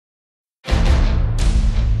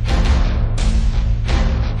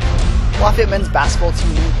Lafayette men's basketball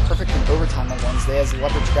team remained perfect in overtime on Wednesday as the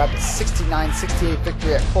Leopards grabbed a 69-68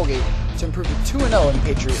 victory at Colgate to improve to 2-0 in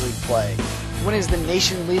Patriot League play. The win is the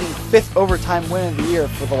nation-leading 5th overtime win of the year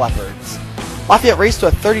for the Leopards. Lafayette raced to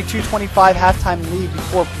a 32-25 halftime lead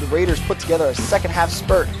before the Raiders put together a second-half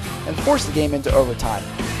spurt and forced the game into overtime.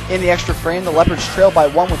 In the extra frame, the Leopards trailed by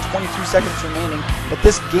 1 with 22 seconds remaining, but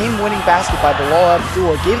this game-winning basket by Bilal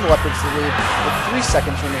Abdul gave the Leopards the lead with 3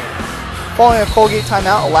 seconds remaining. Following a Colgate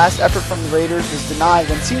timeout, a last effort from the Raiders was denied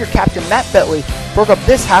when senior captain Matt Bentley broke up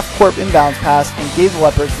this half-court inbounds pass and gave the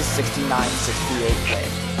Leopards the 69-68 win.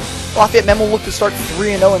 Lafayette men will look to start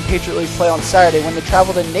 3-0 in Patriot League play on Saturday when they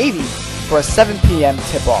travel to Navy for a 7 p.m.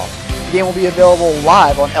 tip-off. The game will be available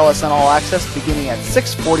live on LSN All Access beginning at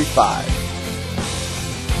 6:45.